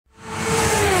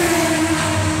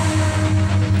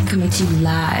to you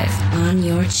live on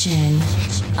your chin.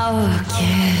 Oh,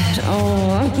 kid.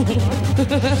 Oh.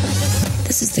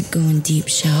 This is the Going Deep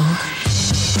Show.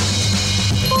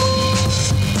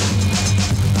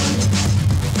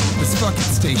 This fucking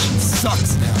station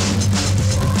sucks now.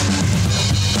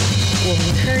 Will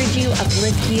encourage you,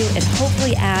 uplift you, and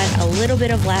hopefully add a little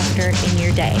bit of laughter in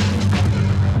your day.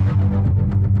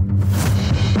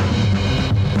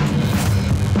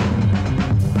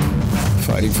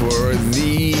 Fighting for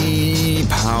the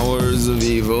powers of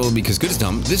evil because good is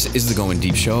dumb. This is the Going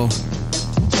Deep Show.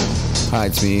 Hi,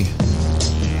 it's me,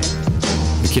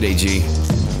 the Kid AG,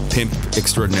 pimp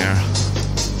extraordinaire.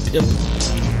 Pimp.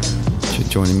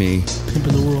 Joining me, Pimp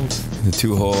in the world. the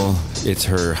two-hole. It's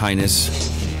Her Highness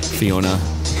Fiona.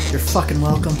 You're fucking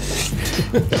welcome.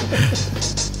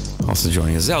 Also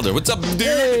joining us, Zaldor. What's up, dude?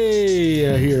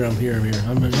 Hey, I'm here. I'm here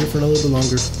for a little bit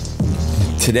longer.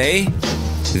 Today,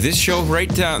 this show right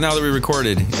now that we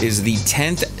recorded is the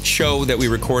 10th show that we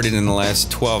recorded in the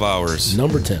last 12 hours.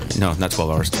 Number 10. No, not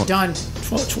 12 hours. Done.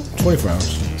 24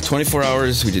 hours. 24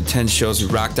 hours. We did 10 shows.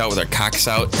 We rocked out with our cocks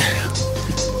out.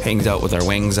 Hanged out with our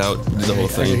wings out. The whole I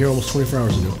got thing. here almost 24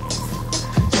 hours ago.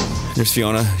 There's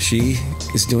Fiona. She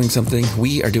is doing something.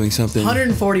 We are doing something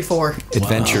 144.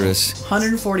 adventurous.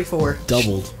 144.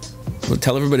 Doubled. Well,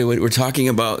 tell everybody what we're talking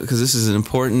about because this is an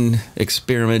important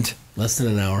experiment Less than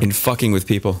an hour. in fucking with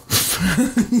people.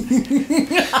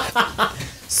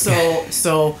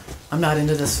 So I'm not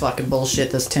into this fucking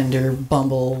bullshit, this Tinder,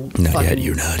 Bumble, Not fucking yet,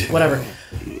 you're not. whatever.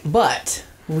 But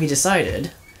we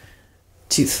decided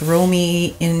to throw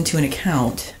me into an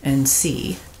account and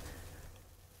see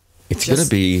It's going to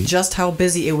be... just how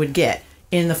busy it would get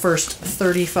in the first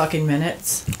 30 fucking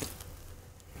minutes.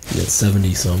 You got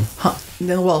 70 some.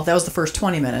 Well, that was the first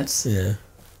 20 minutes. Yeah.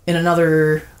 In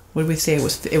another, what did we say? It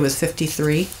was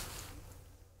 53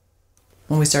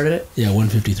 when we started it. Yeah,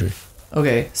 153.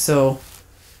 Okay, so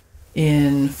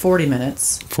in 40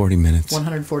 minutes, 40 minutes.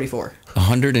 144.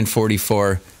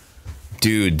 144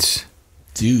 dudes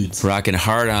Dudes. rocking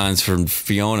hard-ons from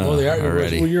Fiona Oh, they are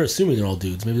already. Well, you're assuming they're all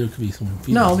dudes. Maybe there could be some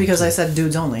females. No, because I said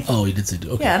dudes only. Oh, you did say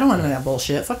dudes. Okay. Yeah, I don't want to know that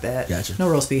bullshit. Fuck that. Gotcha. No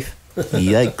roast beef.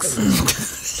 Yikes.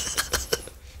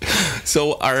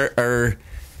 So are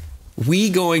we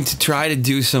going to try to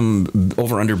do some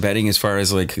over-under betting as far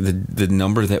as like the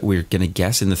number that we're going to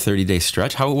guess in the 30-day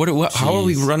stretch? How are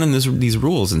we running these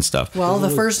rules and stuff? Well, the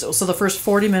first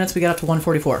 40 minutes we got up to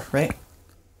 144, right?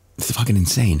 It's fucking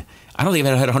insane. I don't think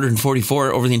I've had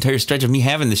 144 over the entire stretch of me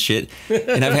having this shit,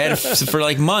 and I've had it for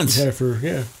like months. Had it for,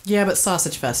 yeah. Yeah, but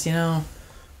Sausage Fest, you know.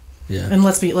 Yeah. And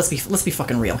let's be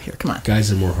fucking real here. Come on.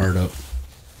 Guys are more hard up.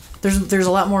 There's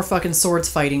a lot more fucking swords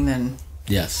fighting than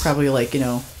Yes. probably like, you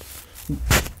know,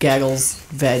 gaggles,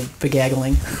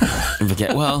 begaggling.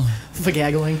 Well,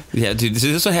 Begaggling. yeah, dude, this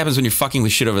is what happens when you're fucking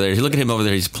with shit over there. You look at him over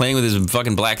there, he's playing with his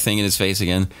fucking black thing in his face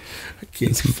again. I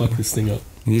can't fuck this thing up.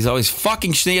 He's always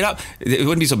fucking shitting it up. It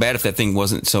wouldn't be so bad if that thing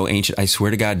wasn't so ancient. I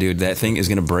swear to God, dude, that thing is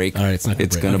going to break. All right, it's not going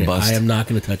to break. It's going to Okay, bust. I am not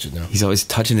going to touch it now. He's always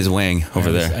touching his wang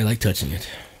over there. I like touching it.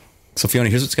 So, Fiona,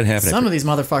 here's what's going to happen. Some of these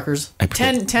motherfuckers. I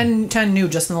predict- 10 new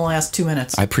just in the last 2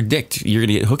 minutes. I predict you're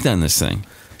going to get hooked on this thing.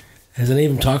 Has any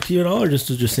of them talked to you at all, or just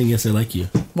saying yes, I like you?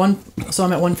 So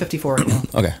I'm at 154 right now.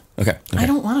 Okay. I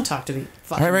don't want to talk to the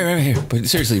fucking... Right here. But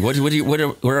seriously, what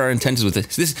are our intentions with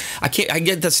this? I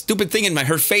get that stupid thing in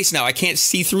her face now. I can't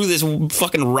see through this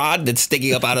fucking rod that's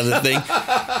sticking up out of the thing.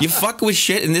 You fuck with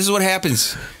shit, and this is what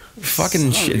happens.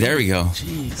 Fucking shit. There we go.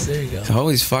 Jeez, there you go. He's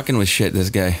always fucking with shit, this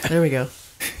guy. There we go.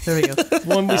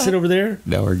 One we sit over there.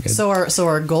 Now we're good. So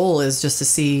our goal is just to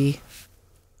see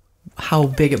how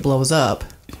big it blows up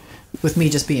with me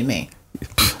just being me.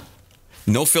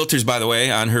 No filters, by the way,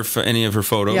 on any of her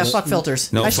photos. Yeah, fuck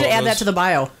filters. No I should add photos. that to the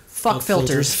bio. Fuck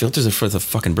filters. Filters are for the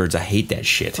fucking birds. I hate that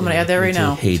shit. I'm going to add that right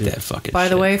now. I hate that fucking By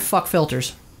shit. the way, fuck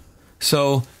filters.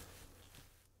 So,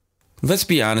 let's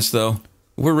be honest, though.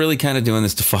 We're really kind of doing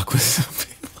this to fuck with some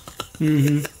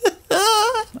people.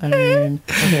 I mean,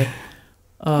 okay.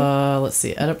 Let's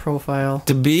see. Edit profile.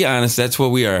 To be honest, that's what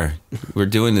we are. We're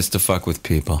doing this to fuck with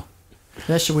people.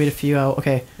 That should wait a few out.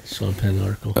 Okay. Sean Penn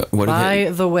article. By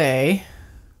the way,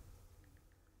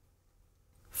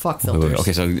 fuck filters.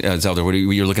 Okay, so Zelda,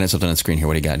 you're looking at something on the screen here.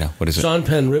 What do you got now? What is it? Sean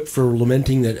Penn ripped for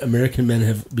lamenting that American men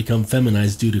have become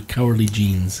feminized due to cowardly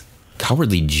genes.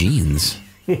 Cowardly genes?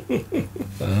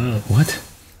 What?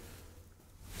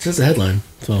 It says the headline,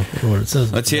 so I don't know what it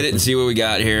says. Let's hit it and see what we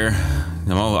got here.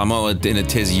 I'm all in a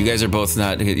tizzy. You guys are both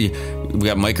not. We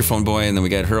got microphone boy, and then we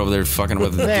got her over there fucking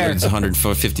with There. dudes,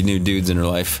 150 new dudes in her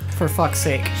life. For fuck's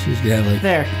sake. She's gonna have like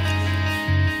There.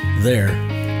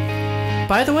 there.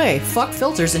 by the way, fuck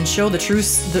filters and show the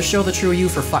true you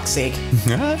for fuck's sake.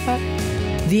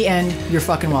 The end. You're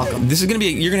fucking welcome. This is gonna be.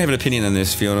 You're gonna have an opinion on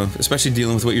this, Fiona, especially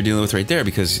dealing with what you're dealing with right there,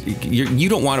 because you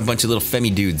don't want a bunch of little femmy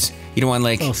dudes. You don't want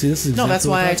like. Oh, see, this is exactly No, that's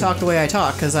what why I'm I talking talk the way I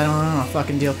talk, because I don't know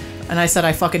fucking deal. And I said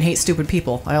I fucking hate stupid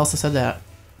people. I also said that.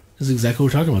 This is exactly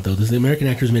what we're talking about, though. The American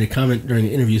actors made a comment during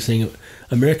an interview saying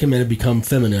American men have become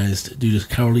feminized due to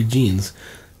cowardly genes.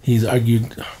 He's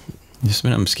argued. Just a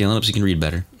minute, I'm scaling up so you can read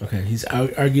better. Okay, he's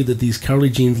argued that these cowardly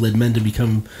genes led men to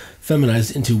become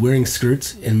feminized into wearing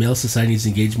skirts, and male societies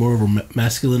engage more over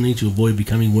masculinity to avoid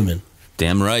becoming women.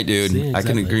 Damn right, dude. See, exactly. I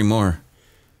couldn't agree more.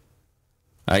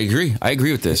 I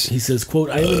agree with this. He says, quote,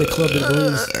 I am in a club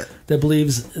that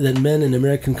believes that men in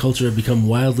American culture have become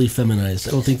wildly feminized.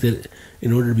 I don't think that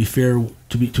in order to be fair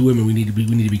to women, we need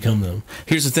to become them.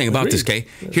 Here's the thing about this, Kay.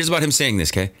 Here's about him saying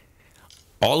this, Kay.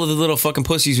 All of the little fucking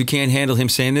pussies who can't handle him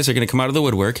saying this are going to come out of the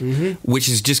woodwork, which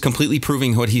is just completely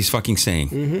proving what he's fucking saying.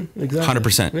 Mm-hmm, exactly.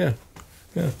 100%.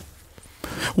 Yeah.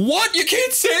 What? You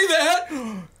can't say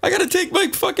that? I got to take my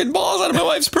fucking balls out of my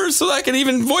wife's purse so that I can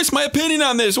even voice my opinion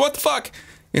on this. What the fuck?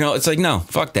 You know, it's like, no,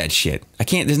 fuck that shit. I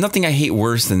can't. There's nothing I hate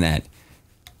worse than that.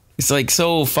 It's like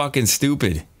so fucking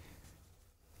stupid.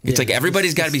 It's like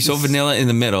everybody's got to be so vanilla in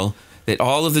the middle. That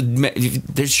all of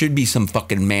there should be some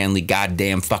fucking manly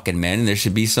goddamn fucking men, and there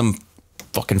should be some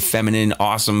fucking feminine,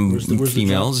 awesome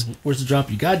females. Where's the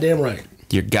drop? You goddamn right.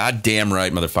 You're goddamn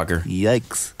right, motherfucker.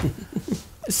 Yikes.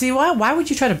 See, why would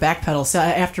you try to backpedal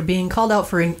after being called out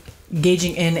for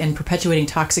engaging in and perpetuating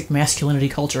toxic masculinity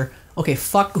culture? Okay,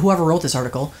 fuck whoever wrote this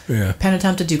article. Yeah. Penn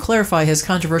attempted to clarify his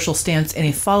controversial stance in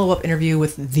a follow-up interview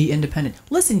with The Independent.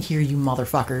 Listen here, you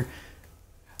motherfucker.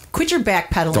 Quit your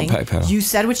backpedaling. Don't backpedal. You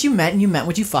said what you meant, and you meant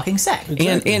what you fucking said.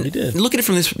 Exactly, and he did. look at it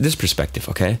from this perspective,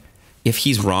 okay? If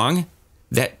he's wrong,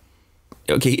 then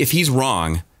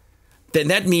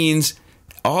that means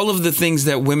all of the things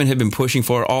that women have been pushing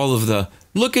for, all of the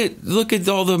look at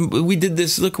all the we did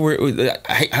this. Look where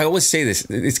I always say this.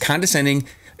 It's condescending.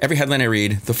 Every headline I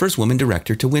read, the first woman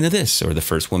director to win a this, or the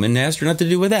first woman astronaut to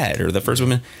do with that, or the first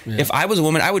woman. Yeah. If I was a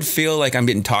woman, I would feel like I'm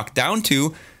getting talked down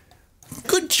to.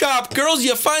 Good job, girls!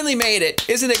 You finally made it.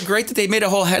 Isn't it great that they made a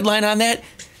whole headline on that?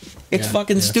 It's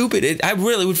fucking stupid. I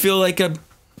really would feel like that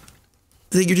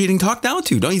you're getting talked down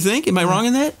to. Don't you think? Am I wrong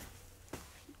in that?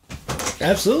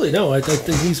 Absolutely no. I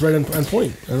think he's right on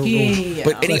point. I don't know.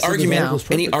 But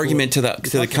any argument to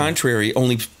the contrary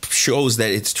only shows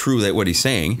that it's true that what he's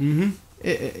saying. Mm-hmm.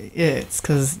 It's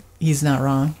because he's not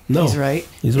wrong. No, he's right.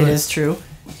 He's right. It is true,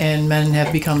 and men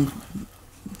have become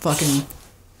fucking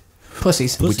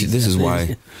pussies. This is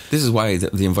why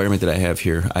the environment that I have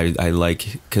here I like,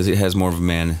 because it has more of a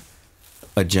man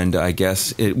agenda, I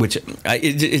guess. It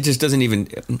just doesn't even.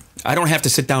 I don't have to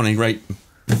sit down and write.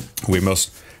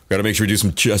 Got to make sure we do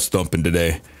some chest thumping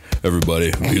today,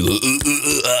 everybody.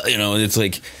 You know, it's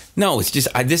like, no, it's just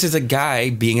this is a guy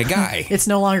being a guy. It's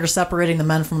no longer separating the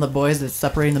men from the boys. It's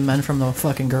separating the men from the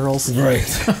fucking girls. Right.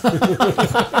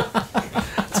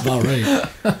 That's about right.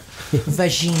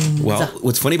 Vagine. Well,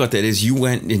 what's funny about that is you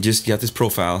went and just got this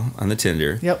profile on the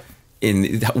Tinder. Yep.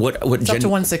 In what it's up to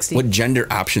 160. What gender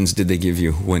options did they give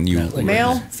you when you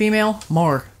male, female,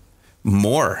 more?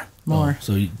 Oh,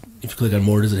 so if you click on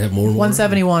more, does it have more?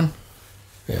 171.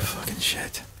 Yeah. Fucking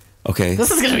shit. Okay. This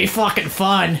is gonna be fucking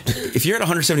fun. If you're at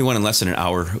 171 in less than an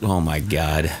hour, oh my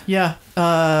god. Yeah.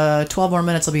 12 more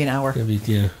minutes will be an hour.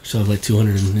 So like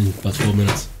 200 in about 12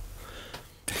 minutes.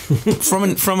 From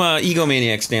a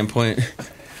egomaniac standpoint,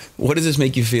 what does this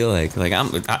make you feel like? Like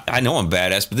I know I'm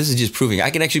badass, but this is just proving I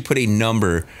can actually put a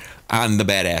number on the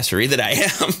badassery that I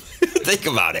am. Think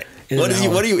about it. What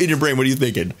are you in your brain? What are you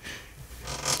thinking?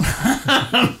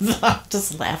 I'm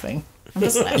just laughing.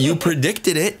 You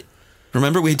predicted it.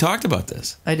 Remember we talked about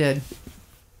this. I did.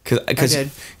 Because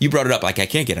you brought it up, like I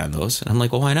can't get on those, and I'm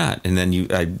like, well, why not? And then you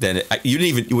didn't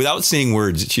even, without saying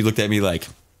words, she looked at me like,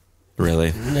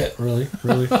 really? Yeah, really?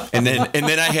 and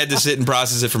then I had to sit and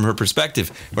process it from her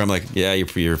perspective, where I'm like, yeah,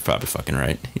 you're probably fucking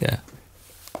right. Yeah.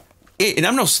 And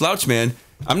I'm no slouch, man.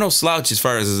 I'm no slouch as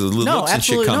far as the looks and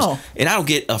shit comes. No. And I don't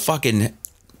get a fucking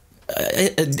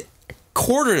a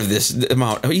quarter of this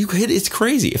amount. It's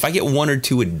crazy. If I get one or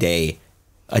two a day,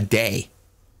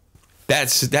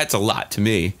 that's a lot to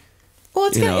me. Well,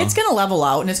 it's gonna level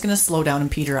out, and it's gonna slow down and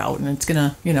peter out, and it's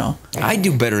gonna, I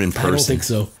do better in person. I don't think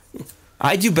so.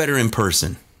 I do better in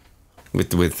person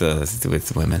with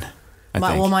women.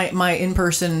 My in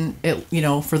person,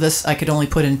 for this I could only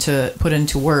put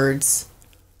into words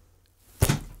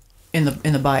in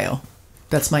the bio.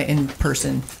 That's my in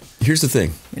person. Here's the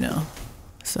thing.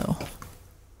 So.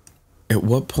 At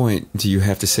what point do you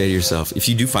have to say to yourself, if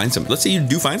you do find somebody, let's say you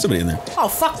do find somebody in there. Oh,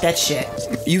 fuck that shit.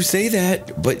 You say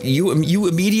that, but you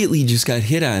immediately just got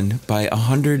hit on by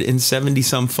 170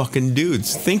 some fucking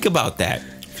dudes. Think about that.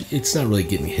 It's not really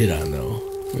getting hit on though.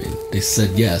 I mean, they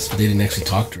said yes, but they didn't actually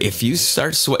talk to her. If you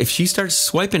start, if she starts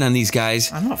swiping on these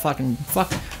guys, I'm not fucking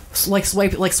like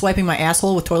swiping my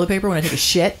asshole with toilet paper when I take a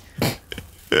shit.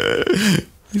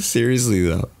 seriously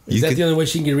though, Is that the only way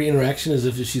she can get re-interaction? Is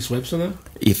if she swipes on them?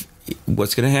 If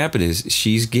what's going to happen is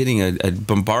she's getting a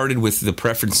bombarded with the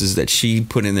preferences that she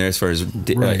put in there as far as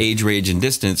age, range, and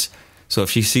distance. So if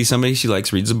she sees somebody she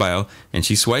likes, reads the bio, and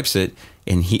she swipes it,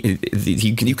 and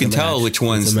you can tell which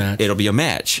ones it'll be a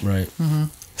match. Right. Mm-hmm.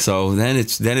 So then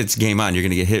it's game on. You're going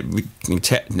to get hit, and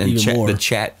the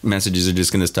chat messages are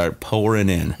just going to start pouring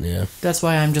in. Yeah. That's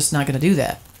why I'm just not going to do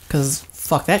that, because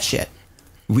fuck that shit.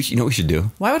 You know what we should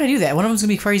do? Why would I do that? One of them's gonna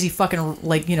be crazy, fucking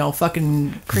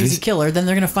fucking crazy killer. Then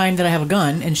they're gonna find that I have a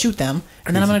gun and shoot them,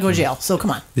 and then I'm gonna go to jail. So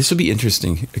come on. This would be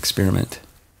interesting experiment.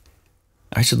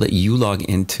 I should let you log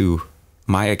into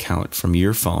my account from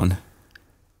your phone,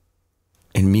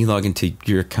 and me log into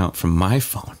your account from my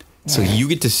phone. So you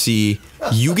get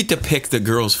to pick the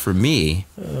girls for me.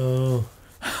 Oh.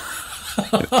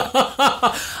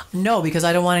 No, because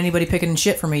I don't want anybody picking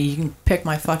shit for me. You can pick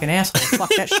my fucking asshole. Fuck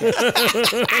that shit.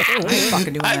 I ain't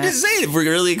fucking doing that. I'm just saying, if we're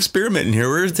really experimenting here,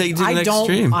 we're taking to the next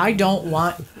extreme. I don't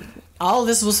want. All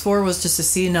this was just to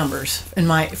see numbers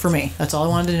for me. That's all I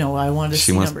wanted to know. I wanted to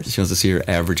see numbers. She wants to see her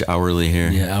average hourly here.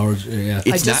 Yeah, hours. Yeah.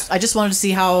 I just wanted to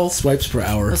see how swipes per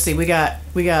hour. Let's see. We got.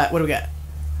 What do we got?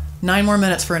 9 more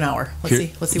minutes for an hour.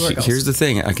 Let's see where it goes. Here's the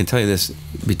thing. I can tell you this: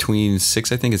 between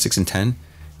 6 and 10.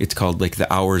 It's called like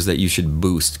the hours that you should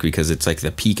boost, because it's like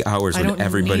the peak hours when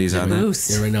everybody's on that.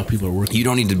 Yeah, right now people are working. You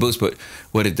don't need to boost, but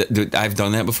I've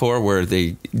done that before where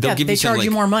they'll give they you charge you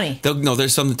more money.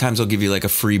 There's sometimes they'll give you like a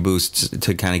free boost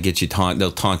to kind of get you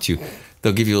they'll taunt you.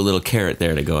 They'll give you a little carrot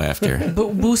there to go after.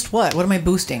 Boost what? What am I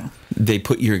boosting? They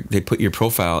put your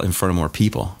profile in front of more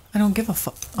people. I don't give a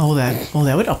fuck. Oh, that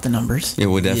would up the numbers. It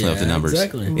would definitely up the numbers.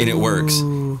 Exactly. And it works.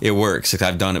 It works. Like,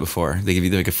 I've done it before. They give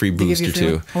you like a free boost or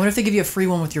two. I wonder if they give you a free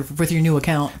one with your new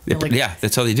account. Yeah,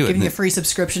 that's how they do it. Giving you a free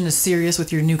subscription to Sirius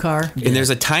with your new car. And there's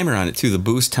a timer on it too. The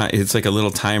boost time. It's like a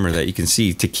little timer that you can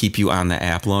see to keep you on the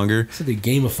app longer. So they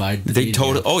gamified. They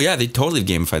totally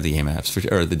gamified the game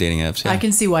apps or the dating apps. Yeah. I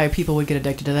can see why people would get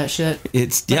addicted to that shit.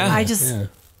 Yeah.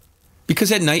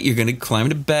 Because at night you're going to climb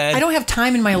to bed. I don't have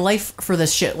time in my life for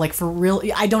this shit. Like, for real,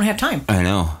 I don't have time. I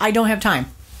know. I don't have time.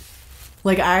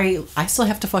 Like, I still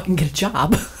have to fucking get a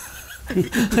job.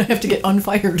 I have to get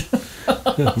unfired.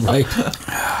 Right.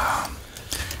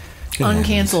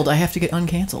 Uncanceled. I have to get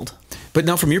uncanceled. But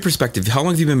now, from your perspective, how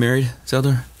long have you been married,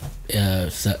 Zaldor?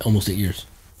 Almost 8 years.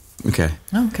 Okay.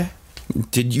 Oh, okay.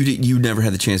 Did you never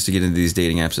had the chance to get into these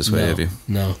dating apps this way, have you?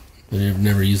 No. I've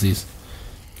never used these.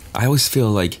 I always feel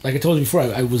like I told you before,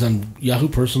 I was on Yahoo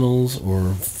Personals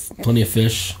or Plenty of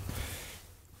Fish.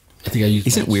 I think I used.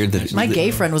 Isn't it weird that my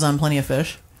gay friend was on Plenty of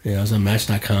Fish? Yeah, I was on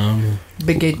Match.com.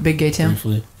 Big gay Tim.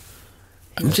 Briefly.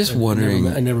 I'm just wondering.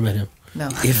 I never met him. No.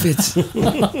 If it's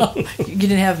you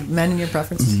didn't have men in your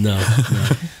preferences. No.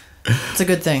 It's a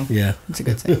good thing. Yeah, it's a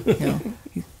good thing.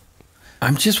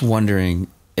 I'm just wondering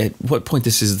at what point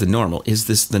this is the normal. Is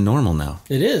this the normal now?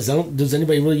 It is. Does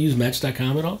anybody really use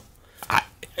Match.com at all?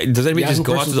 Does anybody just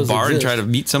go out to the bar and try to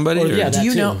meet somebody? Yeah, do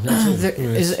you know?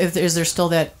 Is there still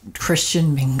that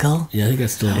Christian mingle? Yeah, I think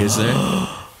that's still. Is there?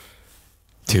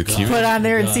 Too cute. Put on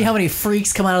there and see how many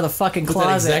freaks come out of the fucking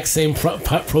closet. That exact same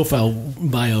profile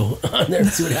bio on there and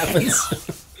see what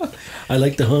happens. I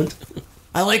like to hunt.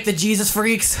 I like the Jesus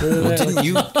freaks. Well,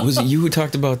 was it you who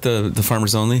talked about the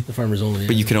farmers only? The farmers only. Yeah.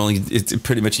 But you can only. It's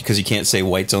pretty much because you can't say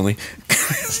whites only.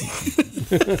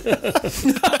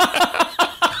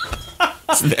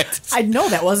 I know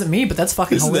that wasn't me, but that's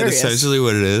fucking hilarious. Isn't that essentially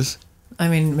what it is? I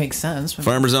mean, it makes sense.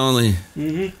 Farmers only.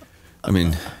 Mm-hmm. I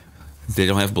mean, they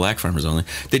don't have black farmers only.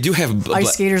 They do have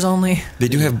ice skaters only. They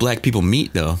do have black people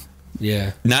meat though.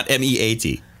 Yeah. Not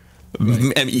MEAT.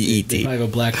 Right. MEET. They have a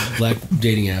black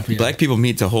dating app. Yeah. Black people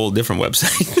meet's a whole different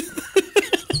website.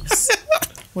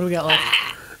 What do we got left?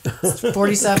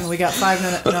 47. We got 5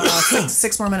 minutes. No,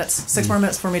 6 more minutes. 6 more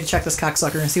minutes for me to check this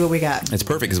cocksucker and see what we got. That's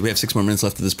perfect because we have 6 more minutes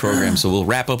left of this program, so we'll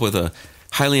wrap up with a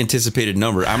highly anticipated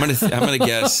number. I'm gonna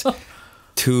guess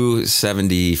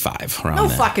 275 around No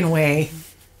there. fucking way.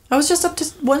 I was just up to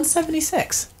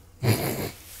 176.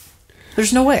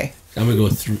 There's no way. I'm gonna go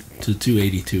to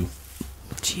 282.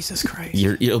 Jesus Christ.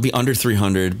 It'll be under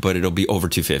 300, but it'll be over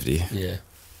 250. Yeah.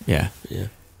 Yeah.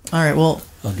 All right. Well,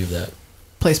 I'll give that.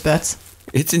 place bets.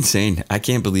 It's insane. I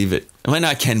can't believe it. I mean,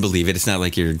 I can believe it. It's not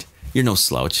like you're You're no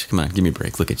slouch. Come on, give me a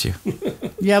break. Look at you.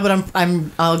 Yeah, but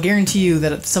I'll guarantee you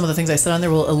that some of the things I said on there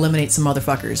will eliminate some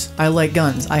motherfuckers. I like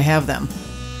guns. I have them.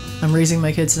 I'm raising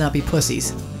my kids to not be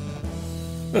pussies.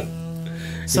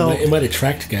 So it might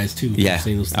attract guys too. Yeah,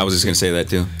 saying those I was just things. gonna say that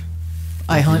too.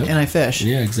 I hunt and I fish.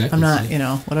 Yeah, exactly. I'm not,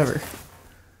 whatever.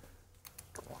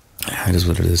 It is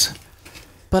what it is.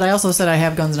 But I also said I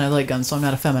have guns and I like guns, so I'm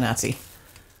not a feminazi.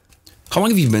 How long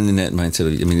have you been in that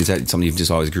mindset? I mean, is that something you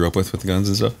just always grew up with the guns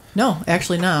and stuff? No,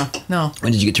 actually, no.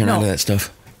 When did you get turned on to No. that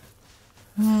stuff?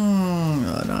 In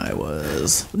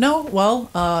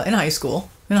high school.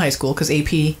 In high school, because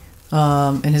AP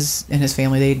and his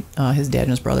family, his dad and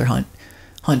his brother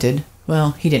hunted.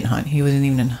 Well, he didn't hunt. He didn't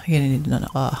even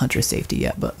hunter safety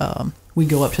yet. But we'd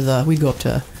go up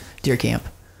to deer camp,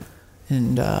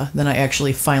 and then I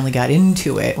actually finally got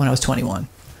into it when I was 21.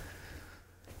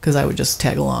 Because I would just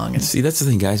tag along. And See, that's the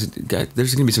thing, guys.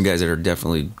 There's going to be some guys that are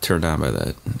definitely turned on by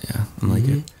that. Yeah, I'm like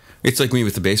it. It's like me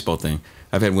with the baseball thing.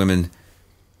 I've had women,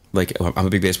 like, I'm a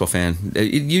big baseball fan.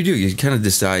 You do. You kind of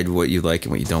decide what you like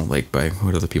and what you don't like by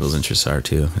what other people's interests are,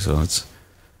 too. So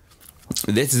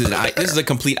this is a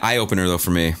complete eye-opener, though,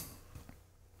 for me,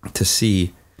 to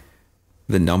see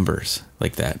the numbers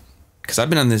like that. Because I've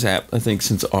been on this app, I think,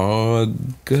 since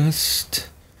August.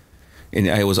 And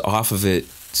I was off of it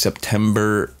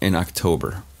September and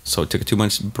October. So it took a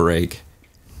 2-month break.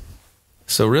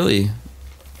 So really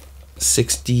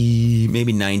 60,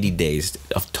 maybe 90 days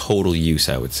of total use,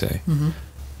 I would say,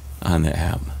 on the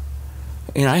app.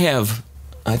 And I have,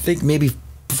 I think, maybe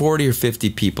 40 or 50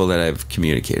 people that I've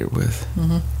communicated with.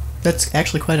 that's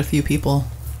actually quite a few people.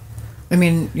 I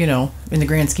mean, in the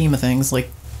grand scheme of things, like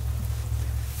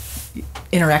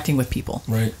interacting with people.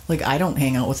 Right. Like, I don't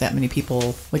hang out with that many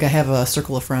people. Like, I have a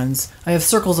circle of friends. I have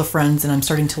circles of friends, and I'm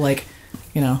starting to, like,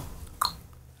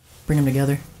 bring them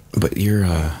together. But you're,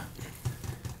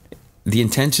 the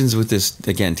intentions with this,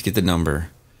 again, to get the number,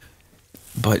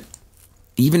 but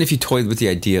even if you toyed with the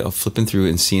idea of flipping through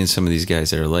and seeing some of these guys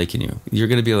that are liking you, you're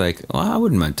going to be like, well, I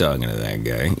wouldn't mind talking to that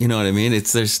guy. You know what I mean?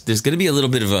 There's going to be a little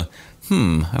bit of a,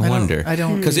 I wonder. I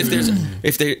don't. Because if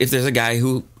there's a guy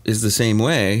who is the same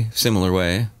way, similar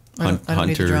way, I don't need the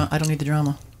hunter. drama. I don't need the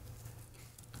drama.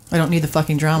 I don't need the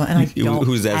fucking drama, and I don't.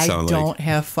 Who's that sound like? I don't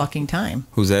have fucking time.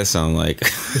 Who's that sound like?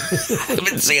 I've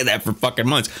been saying that for fucking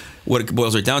months. What it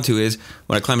boils right down to is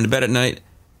when I climb into bed at night,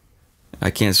 I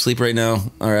can't sleep right now.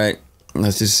 All right,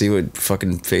 let's just see what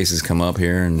fucking faces come up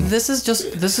here. And This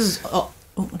is. Oh,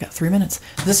 I got 3 minutes.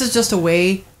 This is just a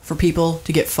way for people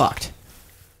to get fucked.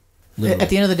 Literally. At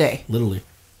the end of the day. Literally.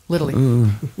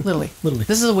 Literally.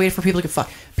 This is a way for people to get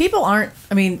fucked. People aren't.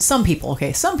 I mean, some people.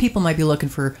 Okay, some people might be looking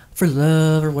for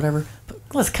love or whatever. But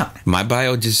let's come on. my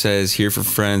bio just says here for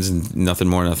friends and nothing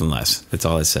more, nothing less. That's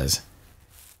all it says.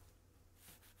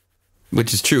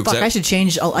 Which is true. Fuck, I should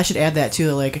change. I should add that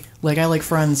too. Like I like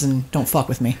friends and don't fuck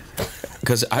with me.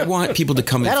 Because I want people to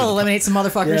come in. That'll eliminate some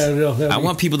motherfuckers. Yeah, I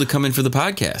want people to come in for the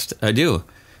podcast. I do.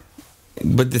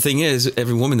 But the thing is,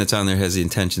 every woman that's on there has the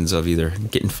intentions of either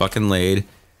getting fucking laid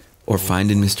or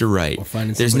finding Mr. Right. Or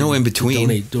finding There's no somebody in to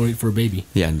between. Donate for a baby.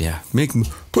 Yeah.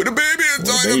 Put a baby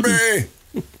inside of me.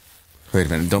 Wait a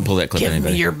minute! Don't pull that clip. Give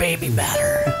Anybody. me your baby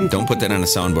matter. Don't put that on a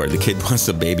soundboard. The kid wants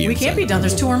a baby. We inside. can't be done.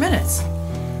 There's 2 more minutes.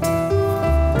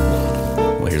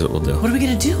 Well, here's what we'll do. What are we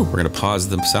gonna do? We're gonna pause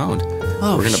the sound.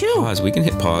 Oh, We're gonna shoot. pause. We can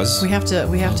hit pause. We have to.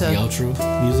 The outro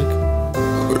music.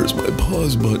 Where's my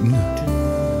pause button?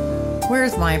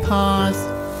 Where's my pause?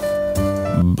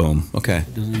 Boom. Okay.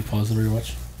 Doesn't he pause it very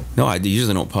much? No, I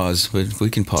usually don't pause, but we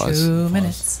can pause. 2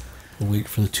 minutes. We'll wait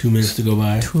for the 2 minutes to go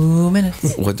by. 2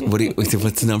 minutes. What's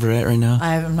the number at right now?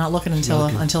 I'm not looking until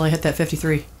I hit that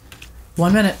 53.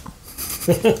 1 minute.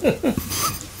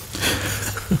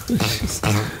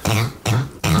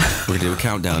 We're gonna do a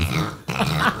countdown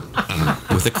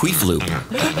with a queef loop.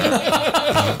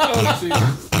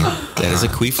 That is a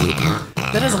queef loop.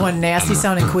 That is one nasty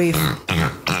sounding queef.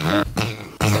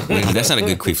 Wait a minute, that's not a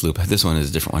good queef loop. This one is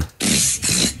a different one.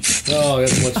 Oh,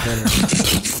 that's much better.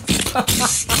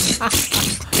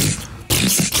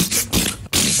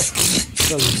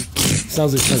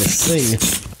 Sounds like trying to sing.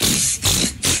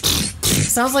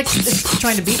 Sounds like it's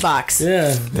trying to beatbox.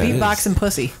 Yeah. Beatbox and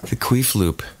pussy. The queef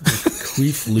loop.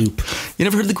 Queef loop. You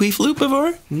never heard the queef loop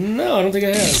before? No, I don't think I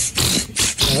have.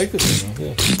 I like this one,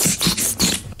 though. Yeah.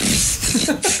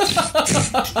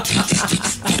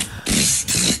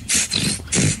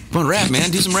 Come on, rap,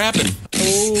 man. Do some rapping.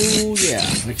 Oh, yeah.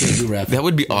 I can't do rap. That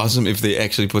would be awesome if they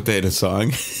actually put that in a song.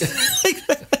 Like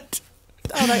that.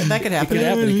 Oh, that could happen. It could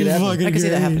happen. It could happen. I could see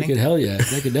that It happening. could, hell yeah.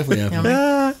 That could definitely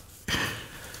happen.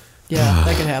 Yeah,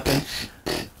 that could happen.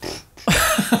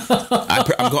 I'm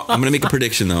going to make a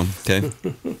prediction, though, okay?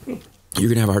 You're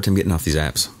going to have a hard time getting off these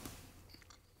apps.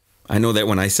 I know that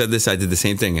when I said this, I did the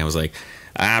same thing. I was like,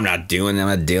 I'm not dealing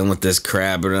with this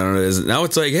crap. Now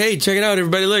it's like, hey, check it out,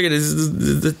 everybody. Look at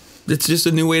it. It's just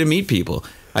a new way to meet people.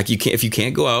 Like, if you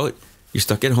can't go out, you're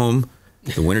stuck at home.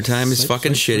 The wintertime is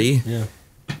fucking shitty. Yeah.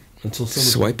 Until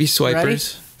Swipey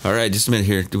swipers. All right, just a minute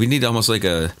here. Do we need almost like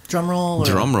a drum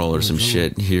roll or some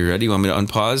shit? Here, ready? You want me to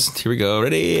unpause? Here we go.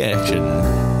 Ready? Action.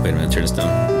 Wait a minute, turn this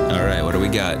down. All right, what do we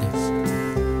got?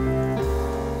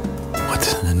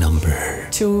 What's the number?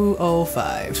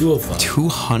 205. 205.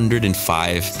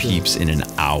 205 peeps in an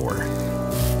hour.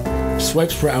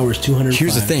 Swipes per hour is 205.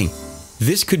 Here's the thing.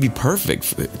 This could be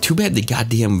perfect. Too bad the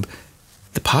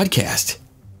podcast.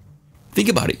 Think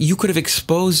about it. You could have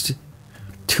exposed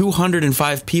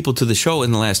 205 people to the show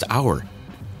in the last hour.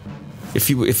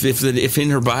 If in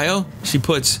her bio she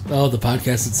puts the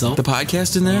podcast itself, the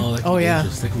podcast in there. Oh yeah,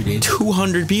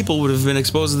 200 people would have been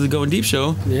exposed to the Going Deep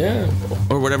show. Yeah,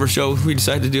 or whatever show we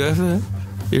decide to do after that.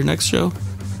 Your next show.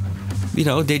 You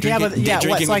know, day drinking.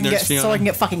 So I can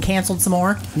get fucking canceled some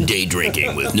more. Day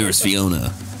drinking with Nurse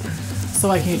Fiona. So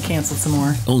I can get canceled some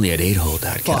more. Only at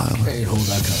 8hole.com.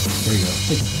 8hole.com. There you go.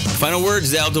 Final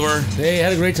words, Zaldor. Hey,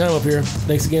 had a great time up here.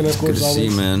 Thanks again, of course. Good to see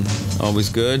you, man. Always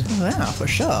good. Yeah, for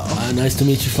sure. Nice to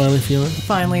meet you finally, Fiona.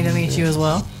 Finally to meet you as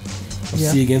well.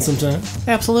 See you again sometime.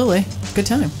 Absolutely. Good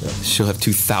time. She'll have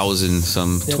 2,000,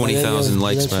 20,000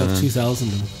 likes by then. 2,000.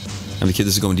 And the kid,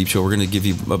 this is Going Deep show. We're going to give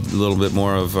you a little bit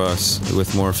more of us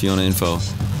with more Fiona info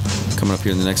coming up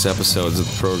here in the next episodes of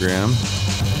the program.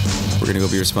 We're going to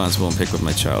go be responsible and pick up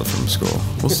my child from school.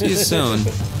 We'll see you soon.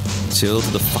 Till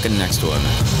to the fucking next one.